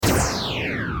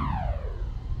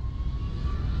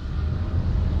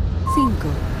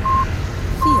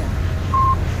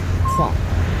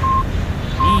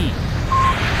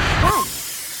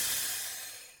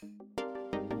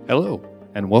Hello,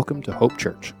 and welcome to Hope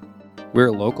Church. We're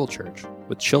a local church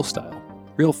with chill style,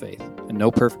 real faith, and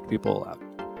no perfect people allowed.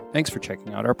 Thanks for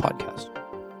checking out our podcast.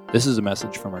 This is a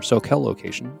message from our Soquel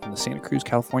location in the Santa Cruz,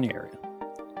 California area.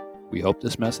 We hope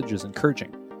this message is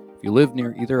encouraging. If you live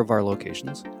near either of our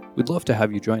locations, we'd love to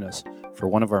have you join us for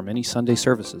one of our many Sunday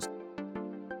services.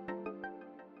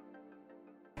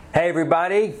 Hey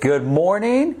everybody, good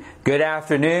morning, good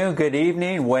afternoon, good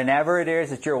evening, whenever it is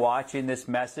that you're watching this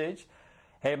message.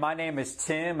 Hey, my name is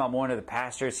Tim. I'm one of the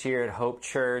pastors here at Hope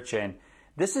Church, and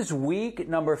this is week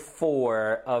number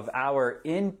 4 of our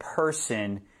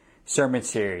in-person sermon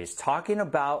series, talking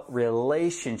about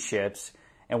relationships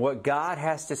and what God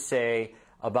has to say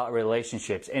about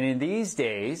relationships. And in these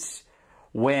days,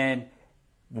 when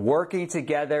working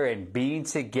together and being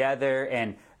together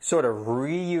and sort of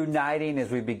reuniting as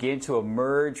we begin to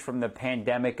emerge from the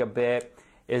pandemic a bit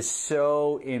is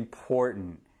so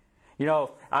important. You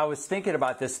know, I was thinking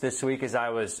about this week as I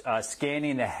was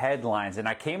scanning the headlines, and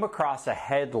I came across a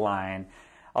headline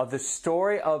of the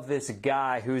story of this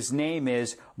guy whose name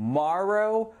is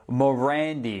Mauro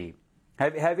Morandi.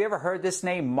 Have you ever heard this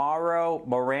name, Mauro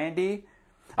Morandi?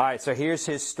 All right, so here's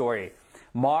his story.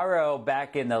 Mauro,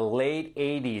 back in the late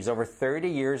 80s, over 30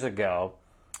 years ago,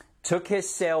 took his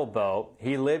sailboat.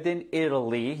 He lived in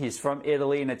Italy. He's from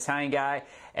Italy, an Italian guy.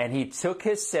 And he took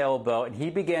his sailboat and he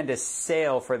began to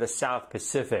sail for the South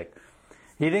Pacific.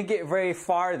 He didn't get very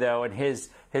far, though, and his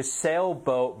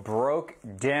sailboat broke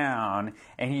down.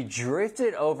 And he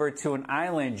drifted over to an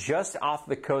island just off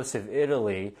the coast of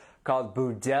Italy called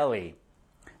Budelli.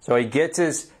 So he gets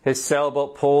his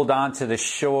sailboat pulled onto the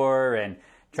shore and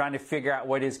trying to figure out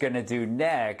what he's going to do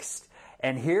next.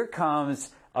 And here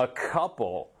comes a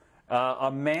couple.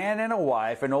 A man and a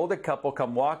wife, an older couple,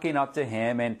 come walking up to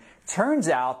him, and turns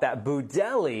out that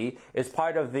Budelli is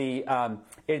part of the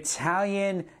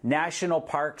Italian National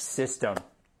Park system.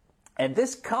 And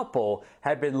this couple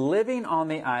had been living on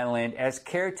the island as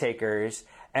caretakers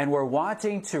and were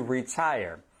wanting to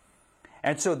retire.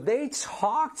 And so they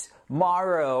talked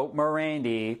Mauro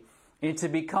Morandi into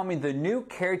becoming the new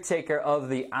caretaker of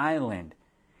the island.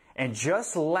 And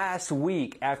just last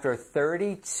week, after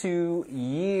 32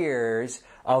 years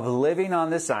of living on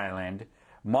this island,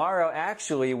 Mauro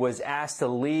actually was asked to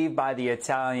leave by the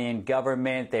Italian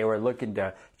government. They were looking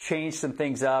to change some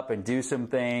things up and do some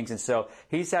things. And so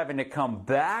he's having to come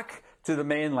back to the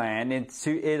mainland,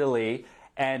 into Italy,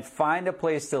 and find a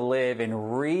place to live and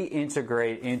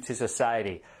reintegrate into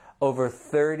society. Over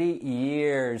 30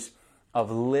 years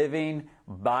of living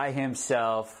by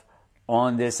himself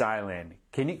on this island.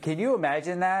 Can you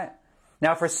imagine that?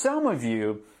 Now, for some of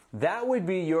you, that would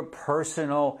be your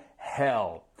personal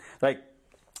hell. Like,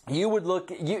 you would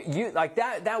look, you like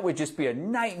that would just be a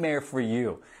nightmare for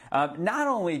you. Not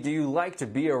only do you like to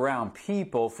be around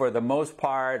people for the most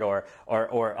part or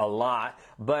a lot,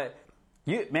 but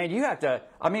you have to,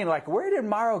 I mean, like, where did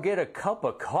Mauro get a cup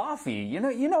of coffee? You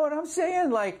know what I'm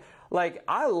saying? Like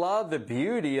I love the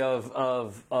beauty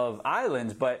of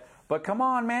islands, but come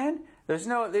on, man. There's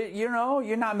no,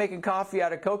 you're not making coffee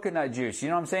out of coconut juice. You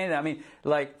know what I'm saying? I mean,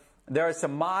 like, there are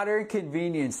some modern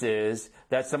conveniences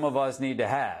that some of us need to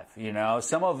have. You know,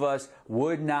 some of us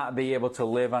would not be able to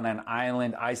live on an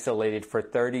island isolated for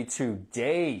 32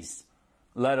 days,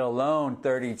 let alone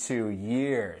 32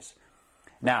 years.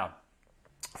 Now,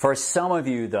 for some of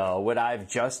you, though, what I've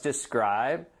just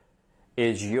described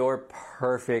is your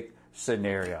perfect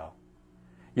scenario.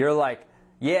 You're like,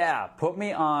 yeah, put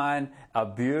me on a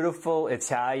beautiful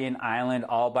Italian island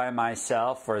all by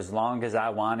myself for as long as I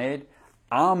wanted.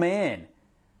 I'm in.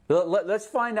 Let's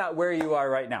find out where you are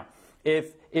right now.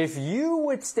 If you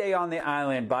would stay on the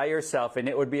island by yourself, and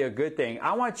it would be a good thing,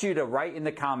 I want you to write in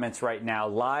the comments right now,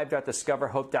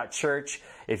 live.discoverhope.church.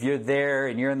 If you're there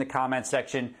and you're in the comment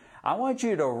section, I want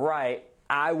you to write,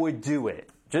 I would do it.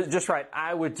 Just write,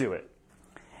 I would do it.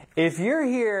 If you're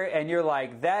here and you're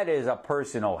like, that is a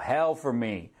personal hell for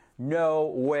me, no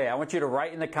way. I want you to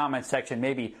write in the comment section,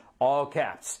 maybe all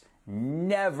caps,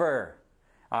 never.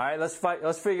 All right, let's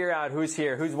figure out who's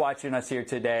here, who's watching us here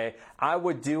today. I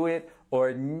would do it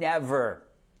or never.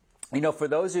 You know, for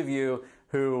those of you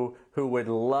who would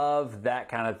love that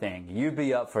kind of thing, you'd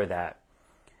be up for that.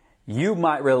 You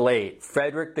might relate.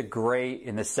 Frederick the Great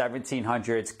in the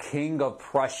 1700s, King of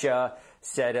Prussia,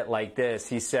 said it like this.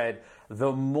 He said,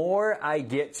 the more I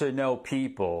get to know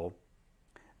people,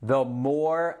 the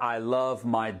more I love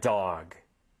my dog.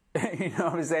 You know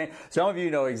what I'm saying? Some of you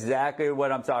know exactly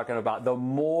what I'm talking about. The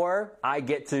more I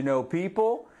get to know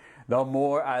people, the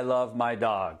more I love my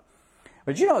dog.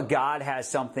 But you know, God has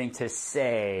something to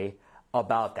say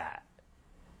about that.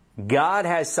 God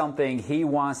has something He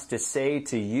wants to say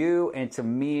to you and to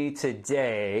me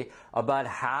today about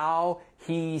how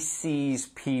He sees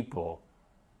people.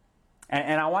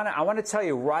 And I want to tell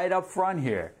you right up front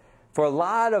here, for a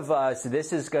lot of us,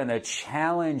 this is going to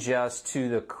challenge us to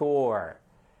the core.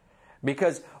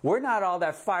 Because we're not all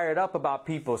that fired up about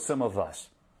people, some of us.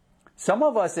 Some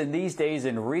of us in these days,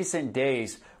 in recent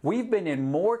days, we've been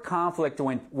in more conflict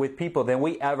with people than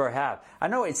we ever have. I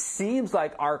know it seems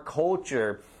like our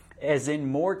culture is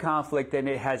in more conflict than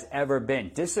it has ever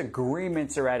been.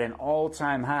 Disagreements are at an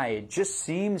all-time high. It just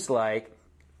seems like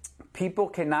people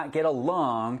cannot get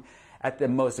along at the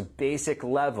most basic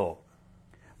level.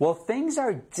 Well, things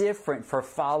are different for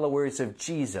followers of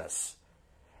Jesus.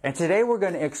 And today we're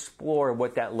going to explore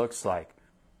what that looks like.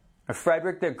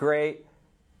 Frederick the Great,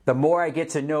 the more I get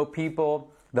to know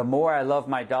people, the more I love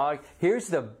my dog. Here's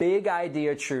the big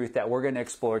idea truth that we're going to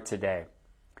explore today.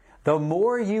 The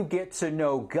more you get to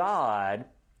know God,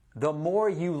 the more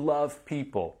you love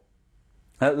people.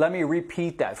 Let me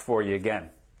repeat that for you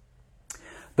again.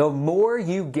 The more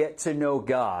you get to know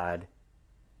God,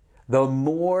 the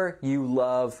more you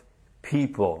love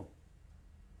people.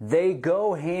 They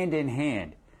go hand in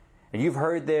hand. And you've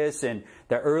heard this in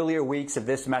the earlier weeks of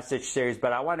this message series,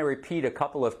 but I want to repeat a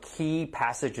couple of key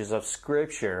passages of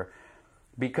Scripture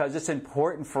because it's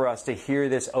important for us to hear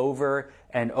this over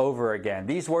and over again.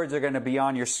 These words are going to be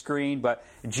on your screen, but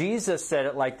Jesus said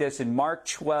it like this in Mark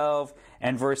 12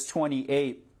 and verse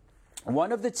 28.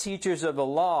 One of the teachers of the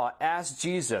law asked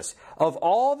Jesus, "Of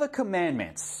all the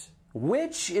commandments,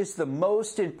 which is the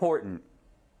most important?"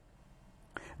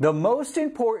 "The most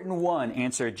important one,"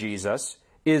 answered Jesus,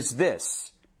 "is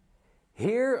this.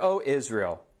 Hear, O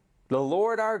Israel, the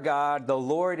Lord our God, the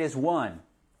Lord is one.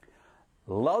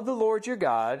 Love the Lord your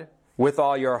God with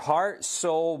all your heart,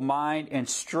 soul, mind, and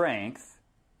strength.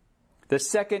 The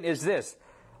second is this.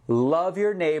 Love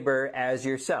your neighbor as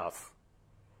yourself.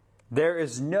 There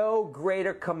is no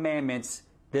greater commandments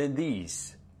than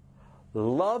these.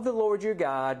 Love the Lord your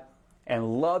God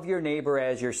and love your neighbor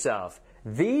as yourself."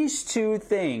 These two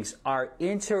things are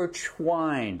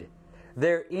intertwined.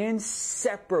 They're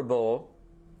inseparable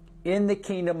in the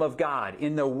kingdom of God.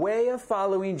 In the way of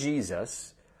following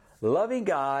Jesus, loving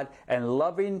God and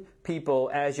loving people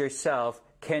as yourself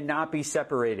cannot be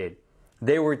separated.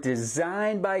 They were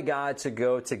designed by God to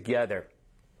go together.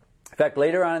 In fact,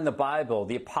 later on in the Bible,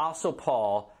 the Apostle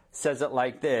Paul says it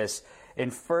like this in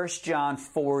 1 John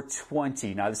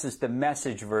 4:20. Now, this is the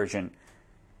Message version.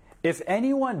 "If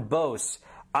anyone boasts,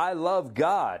 'I love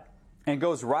God,' and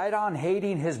goes right on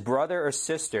hating his brother or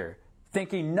sister,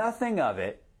 thinking nothing of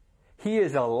it, he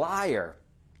is a liar,"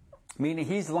 meaning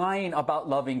he's lying about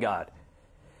loving God.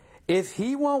 "If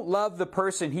he won't love the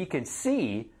person he can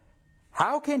see,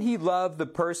 how can he love the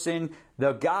person,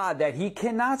 the God that he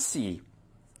cannot see?"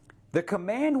 The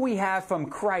command we have from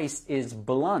Christ is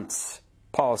blunt,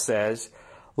 Paul says.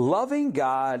 Loving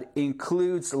God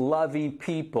includes loving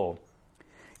people.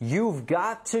 You've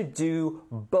got to do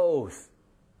both.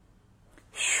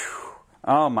 Whew.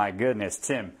 Oh my goodness,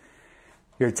 Tim.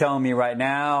 You're telling me right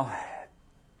now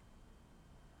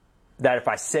that if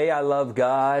I say I love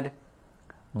God,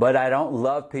 but I don't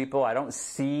love people, I don't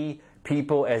see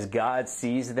people as God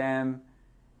sees them,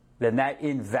 then that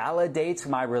invalidates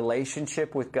my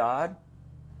relationship with God?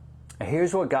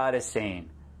 Here's what God is saying.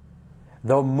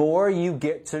 The more you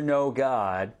get to know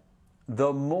God,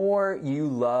 the more you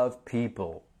love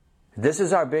people. This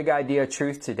is our big idea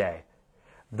truth today.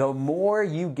 The more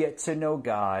you get to know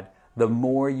God, the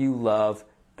more you love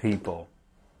people.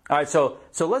 All right, so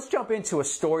let's jump into a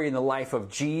story in the life of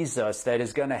Jesus that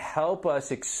is going to help us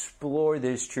explore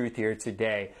this truth here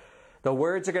today. The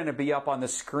words are going to be up on the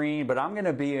screen, but I'm going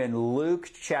to be in Luke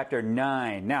chapter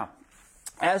 9. Now,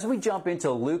 as we jump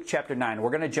into Luke chapter 9,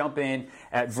 we're going to jump in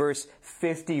at verse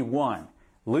 51.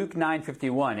 Luke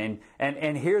 9:51.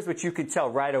 And here's what you can tell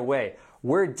right away.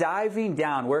 We're diving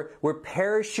down, we're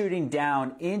parachuting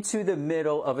down into the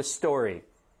middle of a story.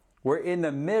 We're in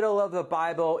the middle of the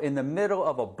Bible, in the middle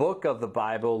of a book of the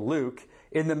Bible, Luke,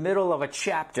 in the middle of a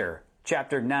chapter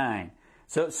 9.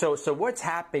 So what's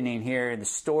happening here in the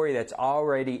story that's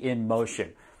already in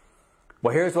motion?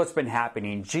 Well, here's what's been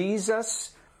happening.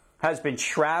 Jesus has been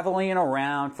traveling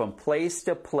around from place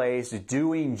to place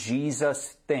doing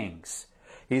Jesus things.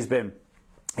 He's been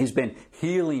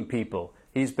healing people.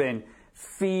 He's been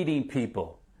feeding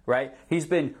people, right? He's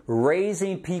been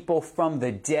raising people from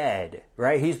the dead,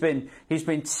 right? He's been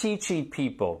teaching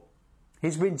people.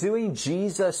 He's been doing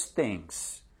Jesus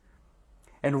things.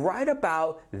 And right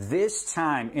about this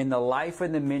time in the life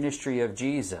and the ministry of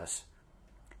Jesus,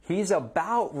 he's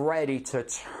about ready to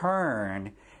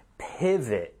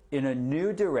pivot in a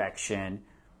new direction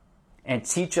and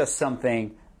teach us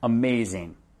something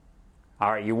amazing.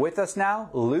 All right, you with us now?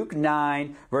 Luke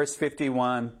 9, verse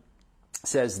 51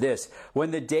 says this: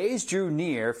 "When the days drew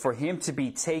near for him to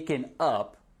be taken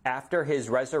up after his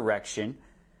resurrection,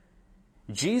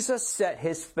 Jesus set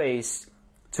his face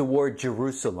toward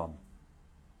Jerusalem."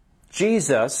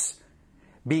 Jesus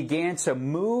began to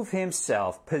move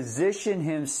himself, position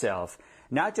himself,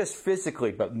 not just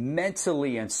physically, but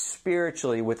mentally and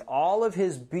spiritually, with all of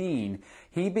his being.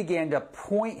 He began to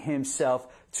point himself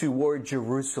toward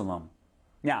Jerusalem.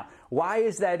 Now, why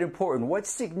is that important? What's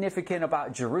significant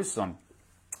about Jerusalem?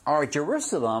 Our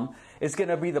Jerusalem is going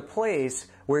to be the place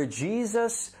where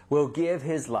Jesus will give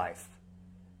his life.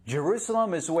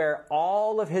 Jerusalem is where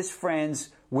all of his friends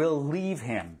will leave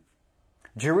him.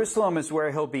 Jerusalem is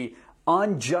where he'll be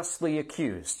unjustly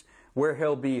accused, where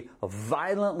he'll be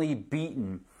violently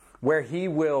beaten, where he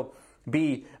will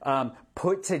be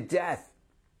put to death,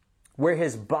 where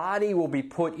his body will be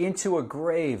put into a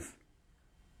grave.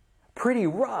 Pretty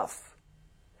rough.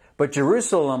 But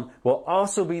Jerusalem will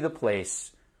also be the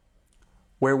place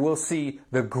where we'll see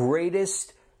the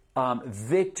greatest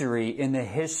victory in the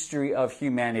history of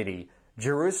humanity.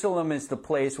 Jerusalem is the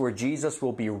place where Jesus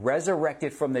will be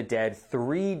resurrected from the dead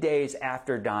 3 days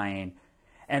after dying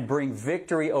and bring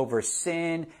victory over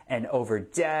sin and over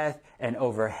death and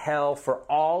over hell for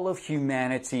all of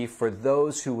humanity, for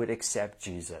those who would accept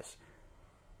Jesus.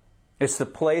 It's the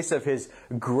place of his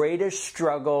greatest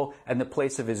struggle and the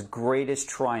place of his greatest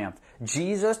triumph.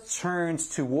 Jesus turns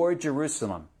toward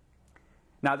Jerusalem.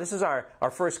 Now, this is our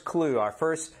first clue, our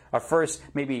first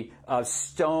maybe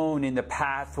stone in the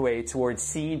pathway towards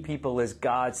seeing people as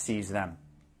God sees them.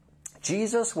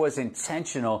 Jesus was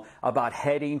intentional about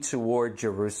heading toward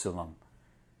Jerusalem.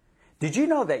 Did you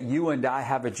know that you and I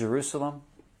have a Jerusalem?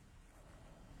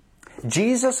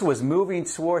 Jesus was moving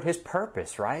toward his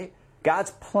purpose, right?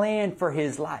 God's plan for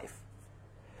his life.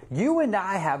 You and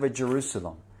I have a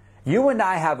Jerusalem. You and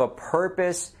I have a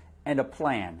purpose and a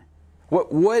plan.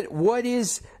 What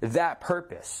is that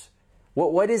purpose?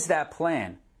 What is that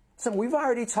plan? So we've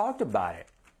already talked about it.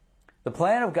 The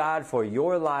plan of God for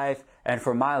your life and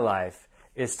for my life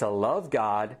is to love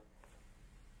God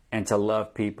and to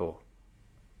love people.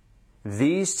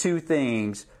 These two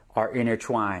things are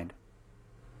intertwined.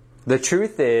 The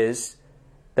truth is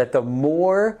that the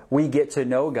more we get to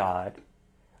know God,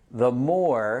 the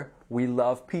more we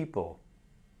love people.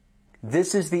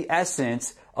 This is the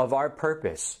essence of our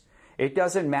purpose. It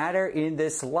doesn't matter in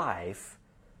this life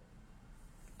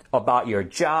about your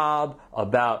job,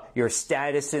 about your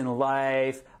status in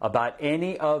life, about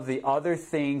any of the other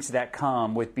things that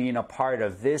come with being a part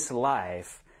of this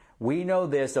life. We know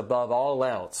this above all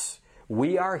else.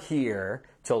 We are here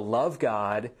to love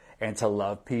God and to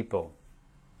love people.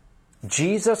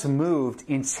 Jesus moved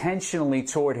intentionally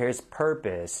toward his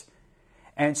purpose,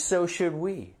 and so should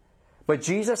we. But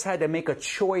Jesus had to make a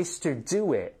choice to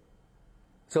do it.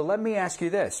 So let me ask you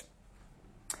this.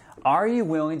 Are you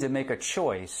willing to make a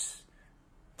choice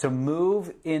to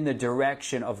move in the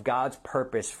direction of God's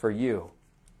purpose for you?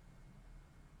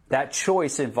 That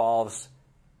choice involves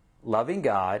loving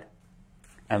God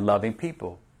and loving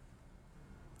people.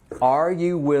 Are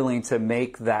you willing to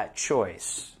make that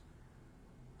choice?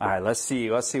 All right, let's see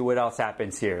what else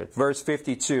happens here. Verse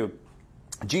 52.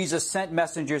 Jesus sent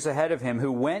messengers ahead of him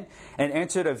who went and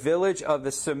entered a village of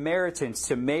the Samaritans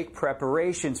to make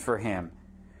preparations for him.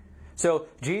 So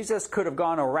Jesus could have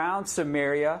gone around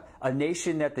Samaria, a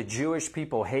nation that the Jewish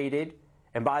people hated.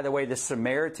 And by the way, the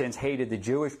Samaritans hated the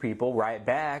Jewish people right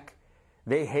back.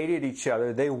 They hated each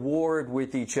other. They warred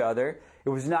with each other. It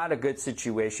was not a good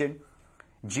situation.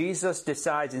 Jesus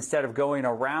decides, instead of going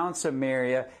around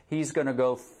Samaria, he's going to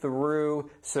go through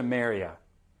Samaria.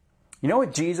 You know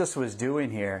what Jesus was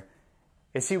doing here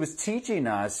is he was teaching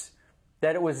us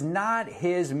that it was not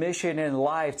his mission in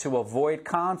life to avoid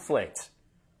conflict.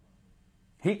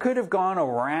 He could have gone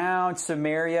around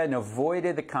Samaria and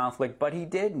avoided the conflict, but he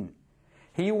didn't.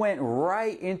 He went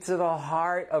right into the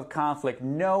heart of conflict,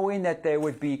 knowing that there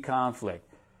would be conflict.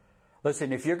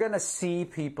 Listen, if you're going to see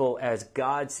people as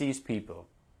God sees people,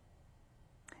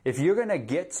 if you're going to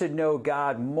get to know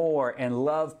God more and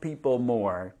love people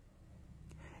more,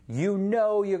 you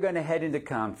know you're going to head into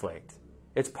conflict.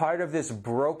 It's part of this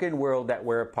broken world that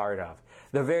we're a part of.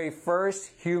 The very first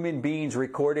human beings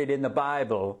recorded in the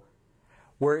Bible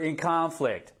were in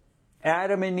conflict.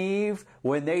 Adam and Eve,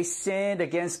 when they sinned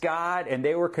against God and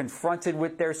they were confronted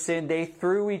with their sin, they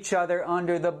threw each other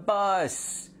under the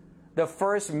bus. The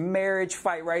first marriage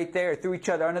fight right there, threw each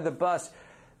other under the bus.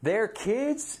 Their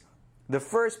kids, the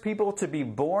first people to be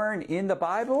born in the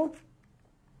Bible,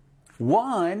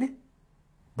 one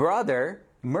brother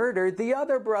murdered the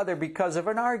other brother because of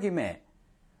an argument.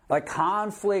 Like,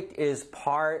 conflict is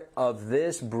part of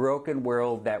this broken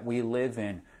world that we live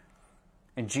in.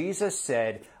 And Jesus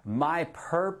said, my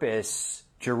purpose,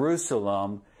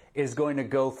 Jerusalem, is going to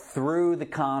go through the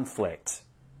conflict.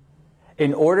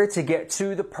 In order to get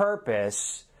to the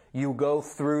purpose, you go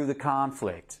through the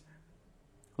conflict.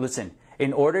 Listen,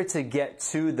 in order to get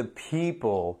to the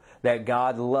people that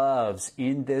God loves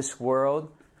in this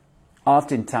world,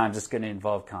 oftentimes it's going to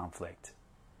involve conflict.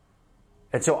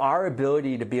 And so our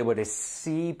ability to be able to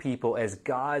see people as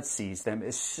God sees them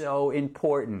is so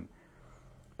important.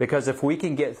 Because if we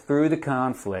can get through the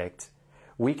conflict,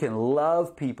 we can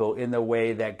love people in the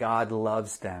way that God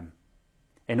loves them.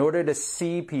 In order to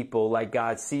see people like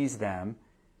God sees them,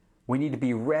 we need to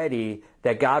be ready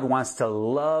that God wants to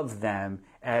love them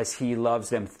as He loves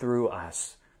them through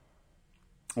us.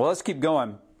 Well, let's keep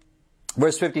going.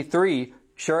 Verse 53,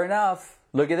 sure enough,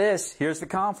 look at this. Here's the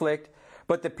conflict.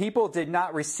 But the people did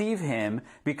not receive Him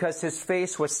because His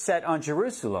face was set on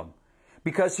Jerusalem,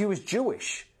 because He was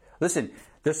Jewish. Listen,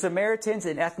 the Samaritans,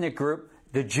 an ethnic group,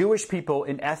 the Jewish people,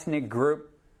 an ethnic group,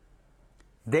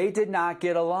 they did not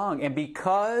get along. And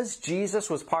because Jesus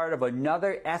was part of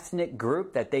another ethnic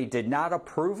group that they did not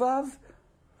approve of,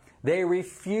 they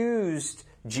refused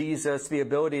Jesus the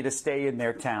ability to stay in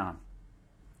their town.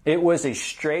 It was a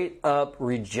straight up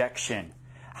rejection.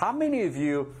 How many of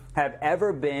you have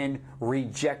ever been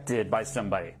rejected by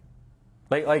somebody?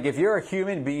 Like if you're a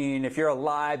human being, if you're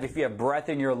alive, if you have breath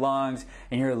in your lungs,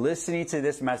 and you're listening to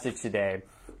this message today,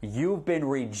 you've been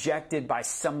rejected by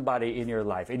somebody in your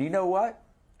life. And you know what?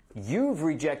 You've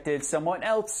rejected someone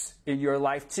else in your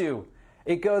life too.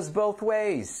 It goes both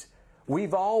ways.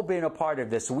 We've all been a part of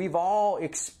this. We've all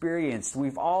experienced,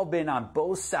 we've all been on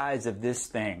both sides of this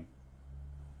thing.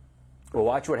 Well,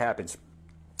 watch what happens.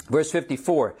 Verse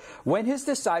 54, when His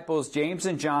disciples, James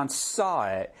and John, saw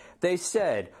it, they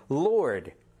said,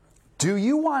 Lord, do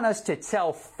you want us to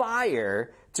tell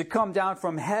fire to come down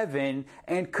from heaven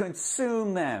and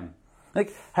consume them?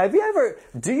 Like,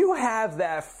 do you have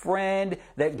that friend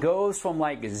that goes from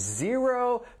like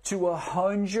 0 to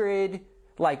 100,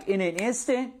 like in an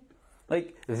instant?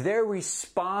 Like, their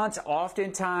response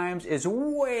oftentimes is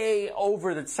way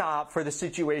over the top for the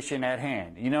situation at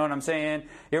hand. You know what I'm saying?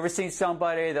 You ever seen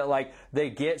somebody that like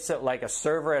like a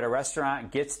server at a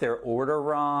restaurant gets their order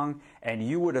wrong, and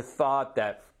you would have thought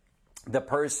that the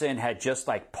person had just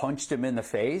like punched him in the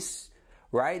face?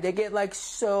 Right? They get like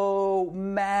so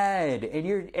mad,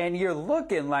 and you're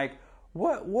looking like,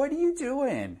 what are you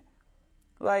doing?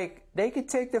 Like, they could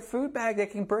take the food back, they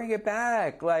can bring it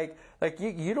back. Like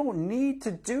you don't need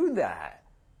to do that.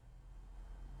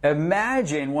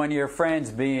 Imagine one of your friends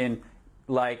being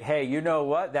like, hey, you know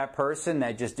what? That person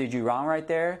that just did you wrong right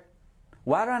there,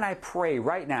 why don't I pray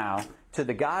right now to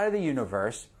the God of the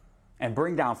universe and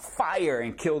bring down fire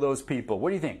and kill those people? What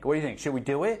do you think? What do you think? Should we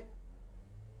do it?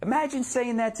 Imagine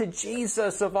saying that to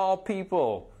Jesus of all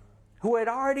people, who had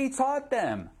already taught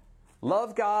them.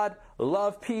 Love God,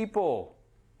 love people.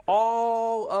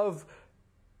 All of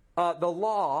the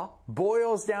law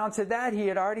boils down to that. He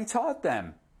had already taught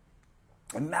them.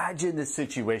 Imagine this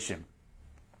situation.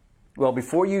 Well,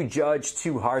 before you judge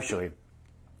too harshly,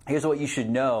 here's what you should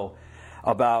know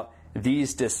about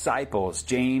these disciples,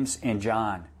 James and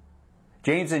John.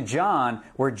 James and John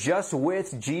were just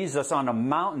with Jesus on a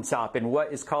mountaintop in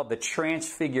what is called the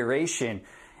Transfiguration.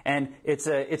 And it's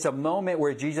a moment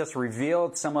where Jesus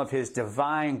revealed some of His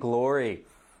divine glory.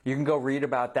 You can go read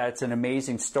about that. It's an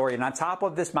amazing story. And on top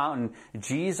of this mountain,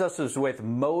 Jesus was with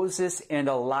Moses and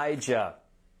Elijah.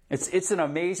 It's an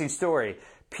amazing story.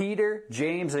 Peter,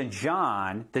 James, and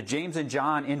John, the James and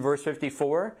John in verse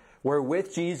 54, were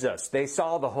with Jesus. They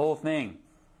saw the whole thing.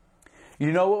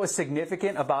 You know what was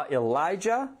significant about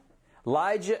Elijah?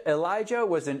 Elijah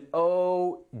was an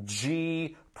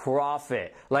OG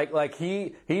prophet. Like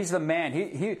he's the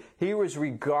man. He was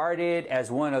regarded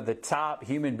as one of the top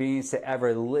human beings to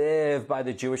ever live by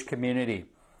the Jewish community.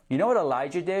 You know what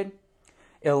Elijah did?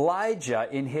 Elijah,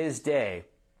 in his day,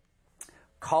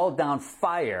 called down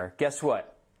fire, guess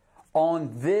what?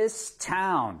 On this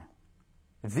town.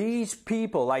 These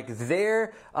people, like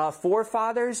their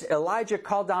forefathers, Elijah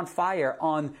called down fire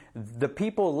on the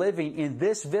people living in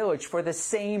this village for the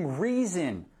same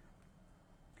reason.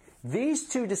 These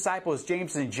two disciples,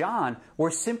 James and John, were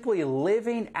simply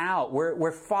living out.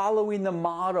 We're following the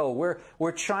model.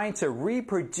 We're trying to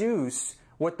reproduce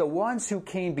what the ones who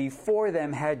came before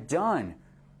them had done.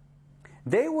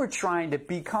 They were trying to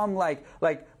become like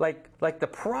the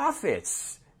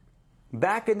prophets.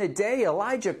 Back in the day,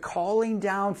 Elijah calling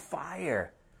down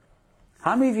fire.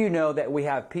 How many of you know that we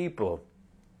have people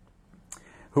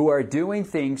who are doing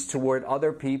things toward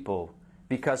other people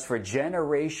because for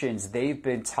generations they've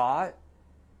been taught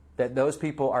that those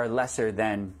people are lesser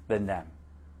than them?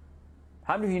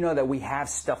 How many of you know that we have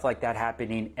stuff like that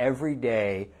happening every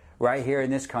day right here in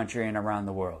this country and around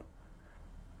the world?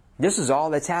 This is all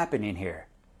that's happening here.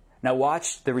 Now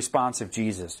watch the response of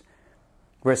Jesus.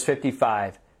 Verse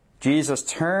 55, Jesus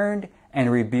turned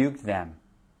and rebuked them.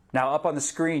 Now up on the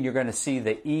screen you're going to see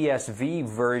the ESV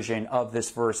version of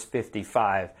this verse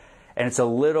 55. And it's a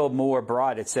little more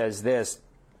broad. It says this,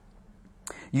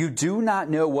 "You do not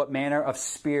know what manner of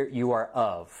spirit you are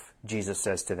of," Jesus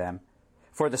says to them.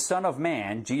 "For the Son of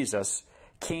Man," Jesus,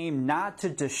 "came not to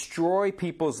destroy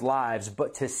people's lives,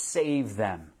 but to save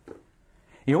them."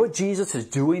 You know what Jesus is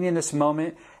doing in this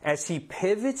moment? As he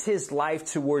pivots his life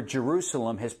toward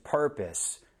Jerusalem, his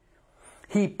purpose,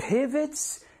 he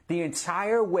pivots the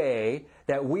entire way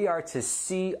that we are to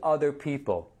see other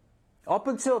people. Up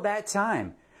until that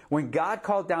time, when God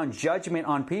called down judgment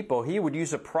on people, he would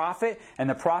use a prophet, and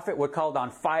the prophet would call down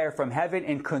fire from heaven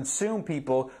and consume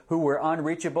people who were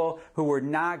unreachable, who were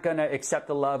not going to accept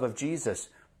the love of Jesus.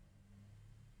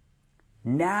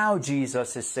 Now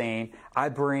Jesus is saying, I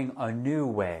bring a new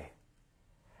way.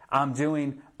 I'm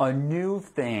doing a new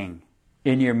thing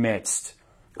in your midst.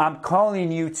 I'm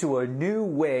calling you to a new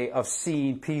way of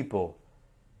seeing people.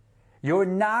 You're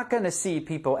not going to see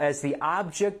people as the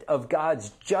object of God's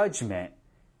judgment.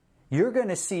 You're going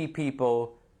to see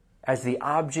people as the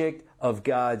object of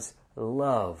God's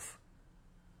love.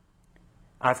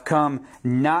 I've come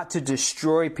not to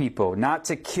destroy people, not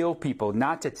to kill people,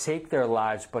 not to take their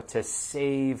lives, but to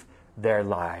save their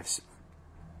lives.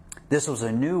 This was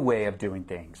a new way of doing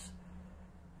things.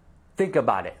 Think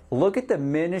about it. Look at the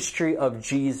ministry of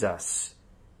Jesus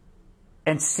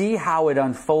and see how it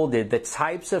unfolded, the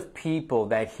types of people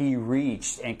that he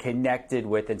reached and connected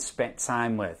with and spent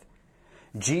time with.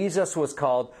 Jesus was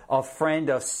called a friend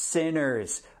of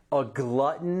sinners, a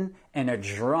glutton, and a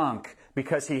drunk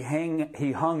because he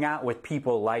hung out with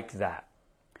people like that.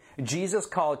 Jesus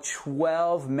called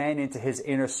 12 men into his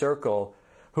inner circle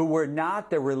who were not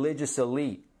the religious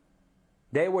elite.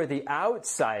 They were the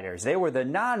outsiders. They were the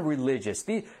non-religious.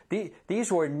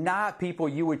 These were not people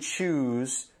you would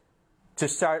choose to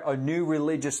start a new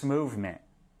religious movement.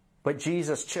 But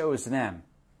Jesus chose them.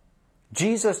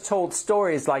 Jesus told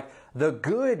stories like the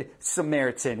Good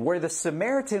Samaritan, where the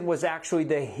Samaritan was actually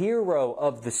the hero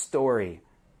of the story.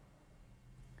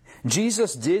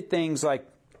 Jesus did things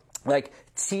like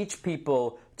teach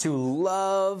people to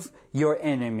love your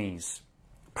enemies.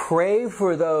 Pray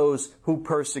for those who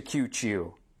persecute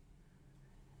you.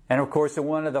 And of course, in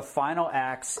one of the final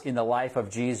acts in the life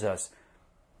of Jesus,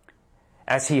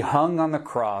 as he hung on the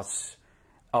cross,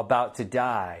 about to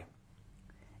die,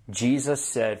 Jesus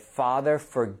said, "Father,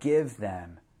 forgive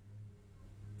them,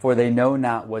 for they know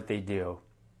not what they do."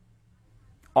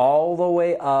 All the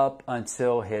way up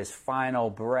until his final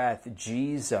breath,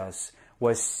 Jesus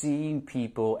was seeing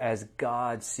people as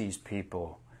God sees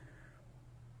people.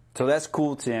 So that's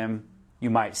cool, Tim, you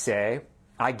might say.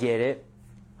 I get it.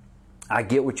 I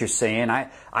get what you're saying.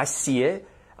 I see it.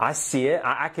 I see it.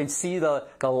 I can see the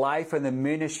life and the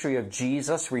ministry of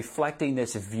Jesus reflecting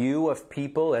this view of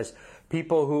people as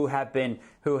people who have been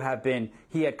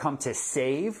he had come to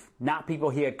save, not people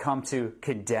he had come to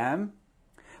condemn.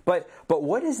 But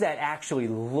what does that actually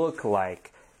look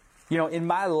like? You know, in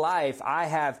my life, I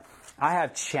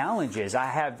have challenges. I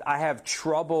have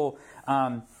trouble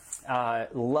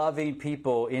loving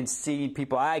people, in seeing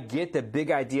people. I get the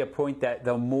big idea point that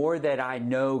the more that I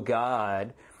know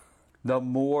God, the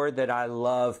more that I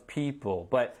love people.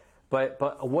 But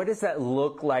what does that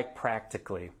look like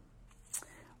practically?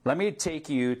 Let me take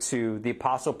you to the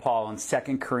Apostle Paul in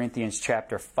 2 Corinthians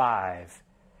chapter 5.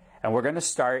 And we're going to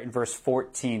start in verse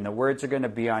 14. The words are going to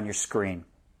be on your screen.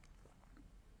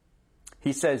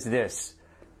 He says this,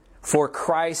 "For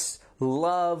Christ's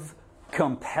love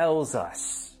compels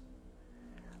us."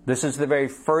 This is the very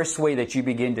first way that you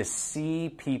begin to see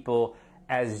people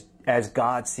as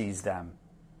God sees them.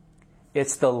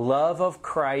 It's the love of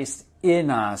Christ in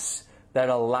us that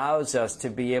allows us to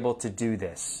be able to do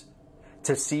this,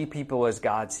 to see people as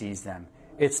God sees them.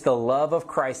 It's the love of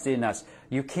Christ in us.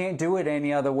 You can't do it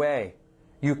any other way.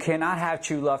 You cannot have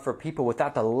true love for people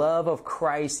without the love of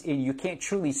Christ in you. You can't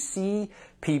truly see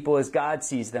people as God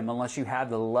sees them unless you have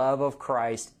the love of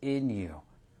Christ in you.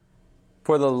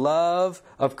 For the love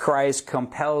of Christ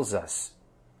compels us.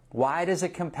 Why does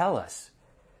it compel us?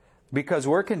 Because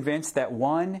we're convinced that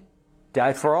one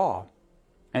died for all,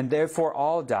 and therefore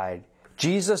all died.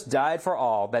 Jesus died for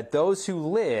all, that those who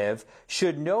live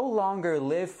should no longer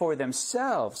live for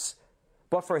themselves,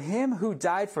 but for him who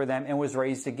died for them and was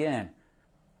raised again.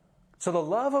 So the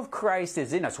love of Christ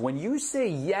is in us. When you say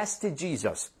yes to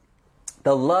Jesus,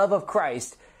 the love of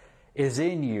Christ is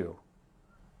in you.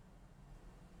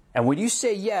 And when you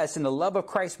say yes and the love of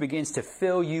Christ begins to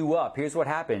fill you up, here's what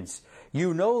happens.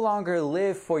 You no longer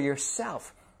live for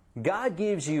yourself. God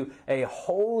gives you a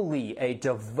holy, a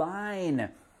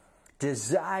divine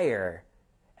desire.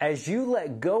 As you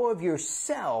let go of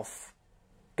yourself,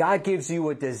 God gives you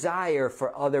a desire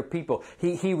for other people.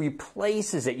 He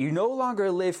replaces it. You no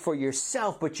longer live for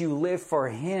yourself, but you live for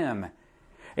Him.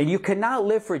 And you cannot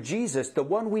live for Jesus, the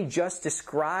one we just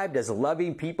described as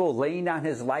loving people, laying down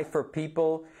His life for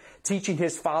people, teaching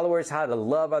His followers how to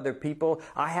love other people.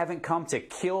 I haven't come to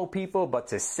kill people, but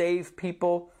to save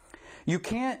people. You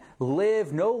can't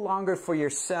live no longer for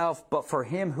yourself, but for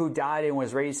Him who died and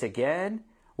was raised again,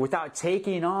 without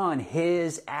taking on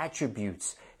His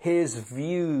attributes, His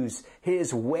views,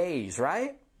 His ways,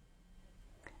 right?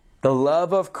 The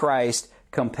love of Christ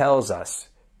compels us.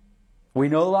 We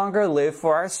no longer live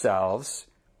for ourselves,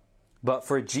 but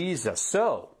for Jesus.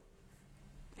 So,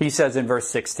 he says in verse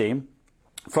 16,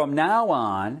 from now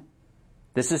on,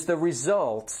 this is the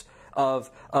result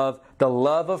of the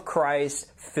love of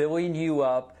Christ filling you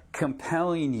up,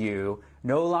 compelling you,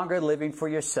 no longer living for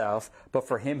yourself, but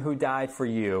for Him who died for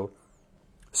you.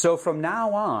 So from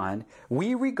now on,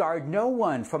 we regard no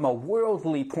one from a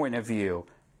worldly point of view.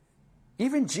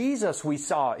 Even Jesus we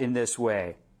saw in this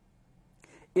way.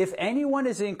 If anyone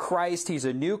is in Christ, he's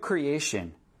a new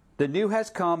creation. The new has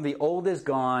come, the old is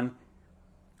gone.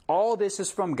 All this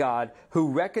is from God,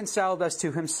 who reconciled us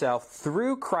to Himself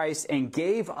through Christ and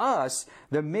gave us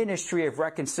the ministry of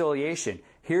reconciliation.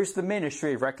 Here's the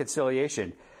ministry of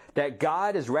reconciliation. That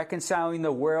God is reconciling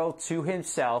the world to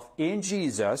Himself in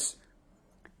Jesus,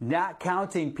 not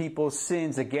counting people's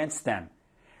sins against them.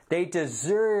 They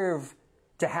deserve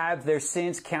to have their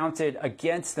sins counted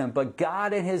against them. But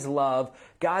God in His love,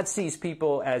 God sees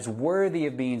people as worthy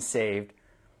of being saved.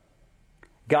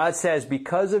 God says,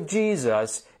 because of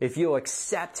Jesus, if you'll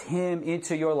accept Him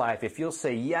into your life, if you'll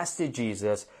say yes to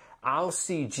Jesus, I'll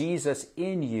see Jesus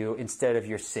in you instead of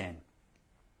your sin.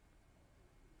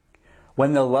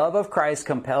 When the love of Christ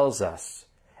compels us,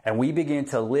 and we begin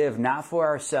to live not for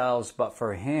ourselves, but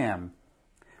for Him,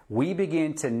 we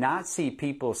begin to not see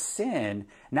people's sin,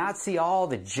 not see all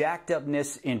the jacked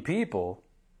upness in people.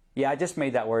 Yeah, I just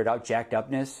made that word out, jacked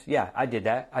upness. Yeah, I did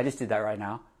that. I just did that right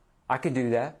now. I could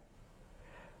do that.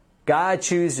 God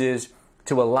chooses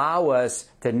to allow us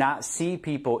to not see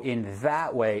people in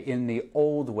that way, in the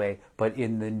old way, but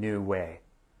in the new way.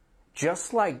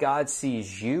 Just like God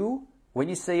sees you when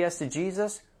you say yes to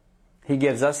Jesus, He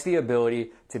gives us the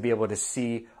ability to be able to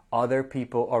see other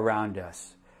people around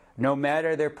us. No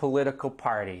matter their political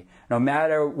party, no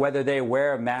matter whether they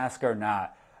wear a mask or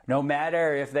not, no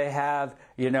matter if they have,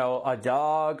 a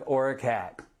dog or a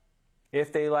cat,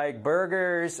 if they like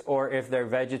burgers or if they're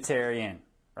vegetarian,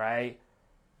 right?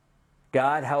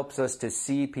 God helps us to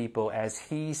see people as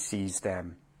He sees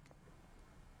them.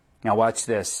 Now watch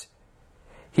this.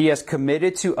 He has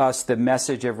committed to us the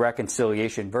message of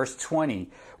reconciliation. Verse 20,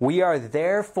 we are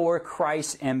therefore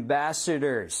Christ's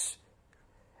ambassadors,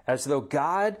 as though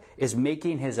God is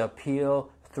making His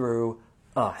appeal through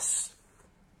us.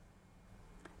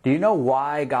 Do you know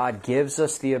why God gives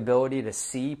us the ability to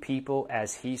see people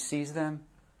as He sees them?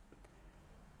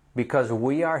 Because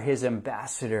we are His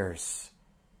ambassadors.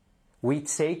 We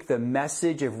take the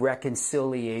message of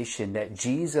reconciliation, that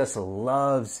Jesus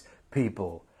loves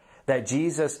people, that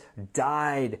Jesus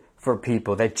died for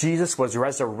people, that Jesus was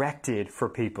resurrected for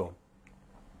people.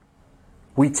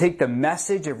 We take the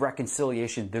message of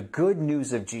reconciliation, the good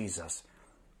news of Jesus,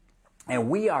 and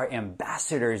we are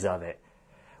ambassadors of it.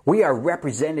 We are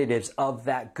representatives of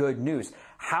that good news.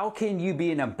 How can you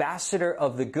be an ambassador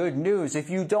of the good news if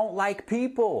you don't like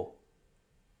people?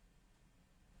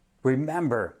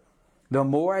 Remember, the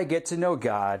more I get to know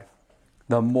God,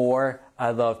 the more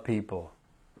I love people.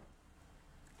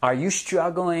 Are you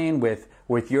struggling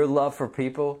with your love for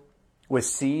people? With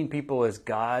seeing people as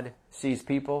God sees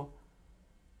people?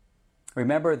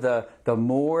 Remember, the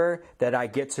more that I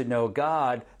get to know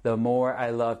God, the more I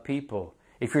love people.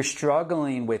 If you're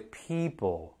struggling with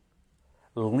people,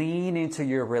 lean into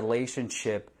your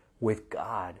relationship with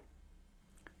God.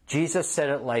 Jesus said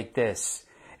it like this.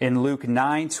 In Luke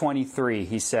 9:23,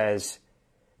 He says,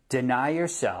 deny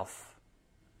yourself,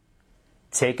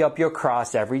 take up your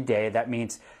cross every day. That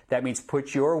means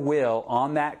put your will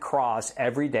on that cross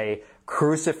every day.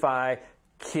 Crucify,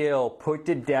 kill, put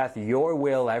to death your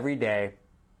will every day.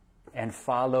 and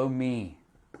follow me.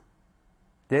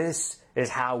 This is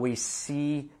how we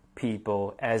see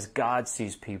people as God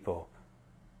sees people.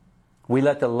 We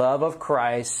let the love of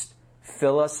Christ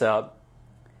fill us up,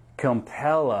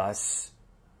 compel us.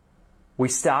 We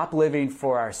stop living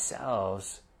for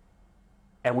ourselves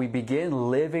and we begin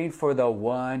living for the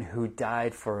one who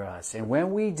died for us. And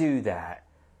when we do that,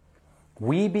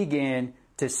 we begin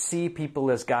to see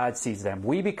people as God sees them.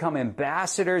 We become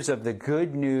ambassadors of the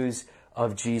good news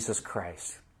of Jesus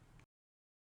Christ.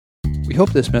 We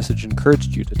hope this message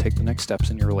encouraged you to take the next steps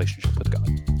in your relationship with God.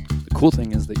 The cool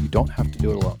thing is that you don't have to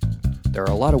do it alone. There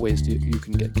are a lot of ways you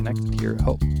can get connected here at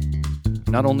Hope.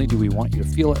 Not only do we want you to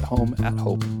feel at home at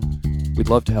Hope, we'd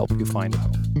love to help you find a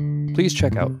home. Please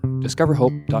check out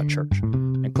discoverhope.church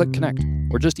and click connect,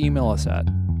 or just email us at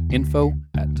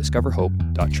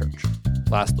info@discoverhope.church.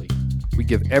 Lastly, we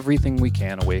give everything we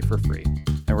can away for free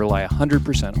and rely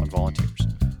 100% on volunteers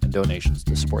and donations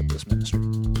to support this ministry.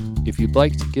 If you'd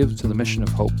like to give to the mission of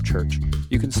Hope Church,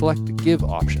 you can select the Give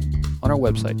option on our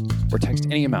website or text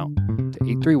any amount to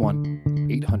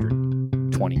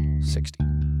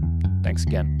 831-800-2060. Thanks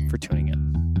again for tuning in.